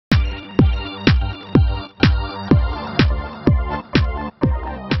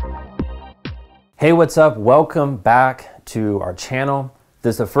Hey, what's up? Welcome back to our channel. If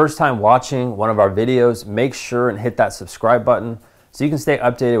this is the first time watching one of our videos, make sure and hit that subscribe button so you can stay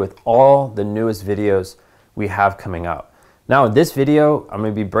updated with all the newest videos we have coming out. Now in this video, I'm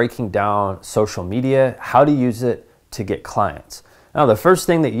going to be breaking down social media, how to use it to get clients. Now the first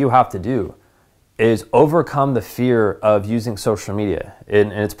thing that you have to do is overcome the fear of using social media.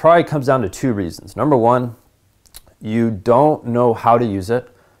 And it probably comes down to two reasons. Number one, you don't know how to use it.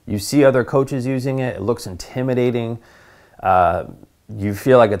 You see other coaches using it, it looks intimidating. You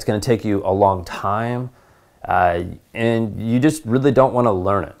feel like it's going to take you a long time, and you just really don't want to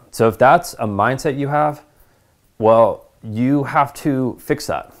learn it. So if that's a mindset you have, well, you have to fix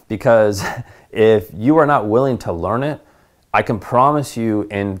that, because if you are not willing to learn it, I can promise you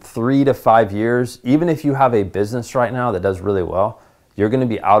in 3 to 5 years, even if you have a business right now that does really well, you're going to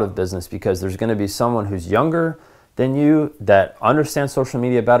be out of business because there's going to be someone who's younger than you that understands social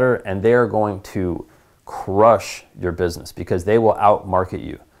media better, and they are going to crush your business because they will outmarket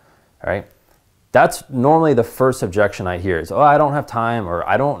you. All right. That's normally the first objection I hear is, oh, I don't have time, or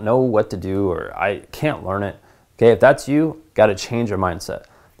I don't know what to do, or I can't learn it. Okay. If that's you, got to change your mindset.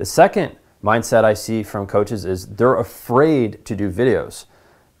 The second mindset I see from coaches is they're afraid to do videos.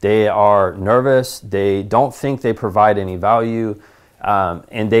 They are nervous. They don't think they provide any value.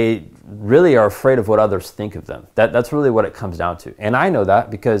 And they really are afraid of what others think of them. That's really what it comes down to. And I know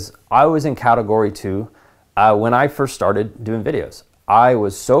that because I was in category 2 when I first started doing videos. I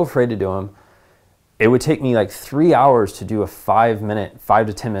was so afraid to do them. It would take me like 3 hours to do a 5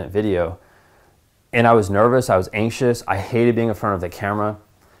 to 10 minute video. And I was nervous, I was anxious, I hated being in front of the camera.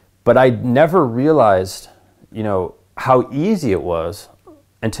 But I never realized, how easy it was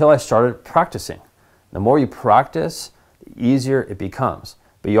until I started practicing. The more you practice, the easier it becomes.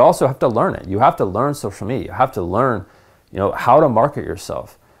 But you also have to learn it. You have to learn social media. You have to learn, how to market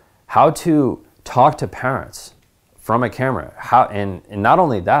yourself, how to talk to parents from a camera, and not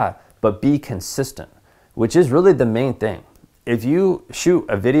only that, but be consistent, which is really the main thing. If you shoot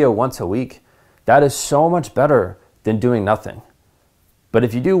a video once a week, that is so much better than doing nothing. But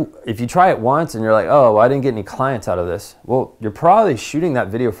if you try it once and you're like, oh, well, I didn't get any clients out of this, well, you're probably shooting that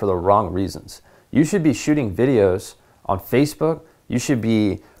video for the wrong reasons. You should be shooting videos on Facebook. You should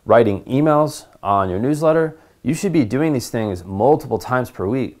be writing emails on your newsletter. You should be doing these things multiple times per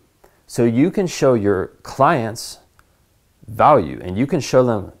week so you can show your clients value and you can show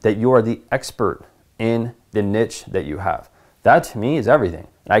them that you are the expert in the niche that you have. That to me is everything.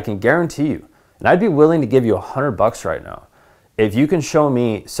 And I can guarantee you, and I'd be willing to give you $100 right now, if you can show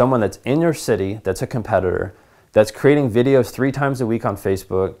me someone that's in your city, that's a competitor, that's creating videos 3 times a week on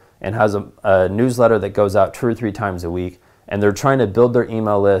Facebook and has a newsletter that goes out 2 or 3 times a week, and they're trying to build their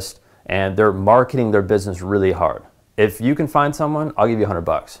email list and they're marketing their business really hard. If you can find someone, I'll give you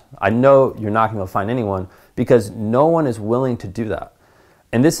 $100. I know you're not going to find anyone because no one is willing to do that.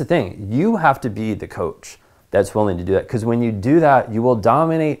 And this is the thing, you have to be the coach that's willing to do that, because when you do that, you will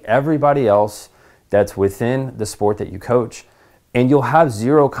dominate everybody else that's within the sport that you coach, and you'll have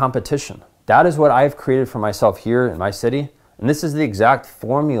zero competition. That is what I've created for myself here in my city. And this is the exact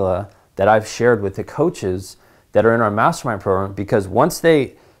formula that I've shared with the coaches that are in our mastermind program, because once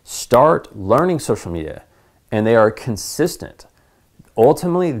they start learning social media and they are consistent,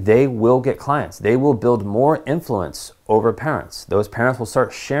 ultimately they will get clients. They will build more influence over parents. Those parents will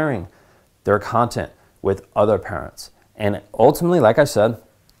start sharing their content with other parents. And ultimately, like I said,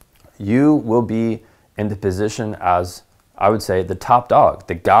 you will be in the position as, I would say, the top dog,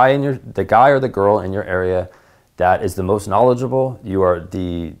 the guy or the girl in your area that is the most knowledgeable. You are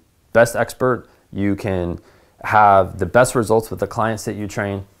the best expert. You can have the best results with the clients that you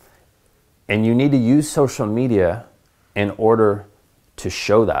train. And you need to use social media in order to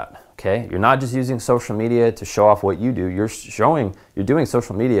show that, okay? You're not just using social media to show off what you do. You're doing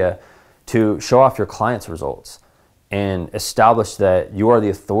social media to show off your clients' results and establish that you are the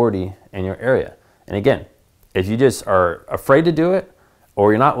authority in your area. And again, if you just are afraid to do it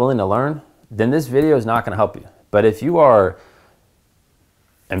or you're not willing to learn, then this video is not going to help you. But if you are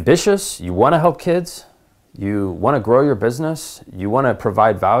ambitious, you want to help kids, you want to grow your business, you want to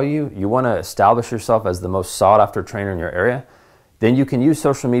provide value, you want to establish yourself as the most sought after trainer in your area, then you can use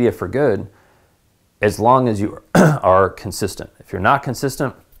social media for good as long as you are consistent. If you're not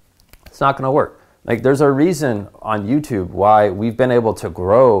consistent, it's not going to work. Like, there's a reason on YouTube why we've been able to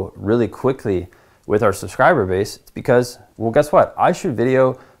grow really quickly with our subscriber base. It's because, well, guess what? I shoot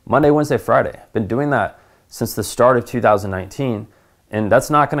video Monday, Wednesday, Friday. I've been doing that since the start of 2019, and that's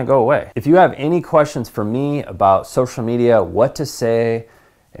not going to go away. If you have any questions for me about social media, what to say,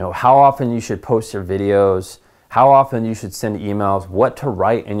 how often you should post your videos, how often you should send emails, what to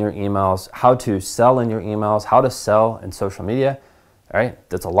write in your emails, how to sell in your emails, how to sell in social media. All right,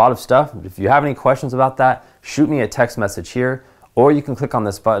 that's a lot of stuff. If you have any questions about that, shoot me a text message here, or you can click on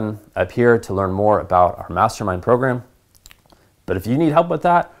this button up here to learn more about our mastermind program. But if you need help with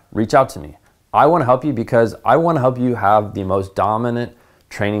that, reach out to me. I want to help you because I want to help you have the most dominant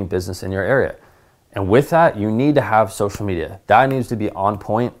training business in your area. And with that, you need to have social media. That needs to be on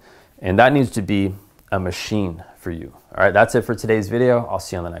point, and that needs to be a machine for you. All right, that's it for today's video. I'll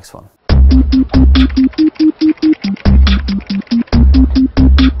see you on the next one.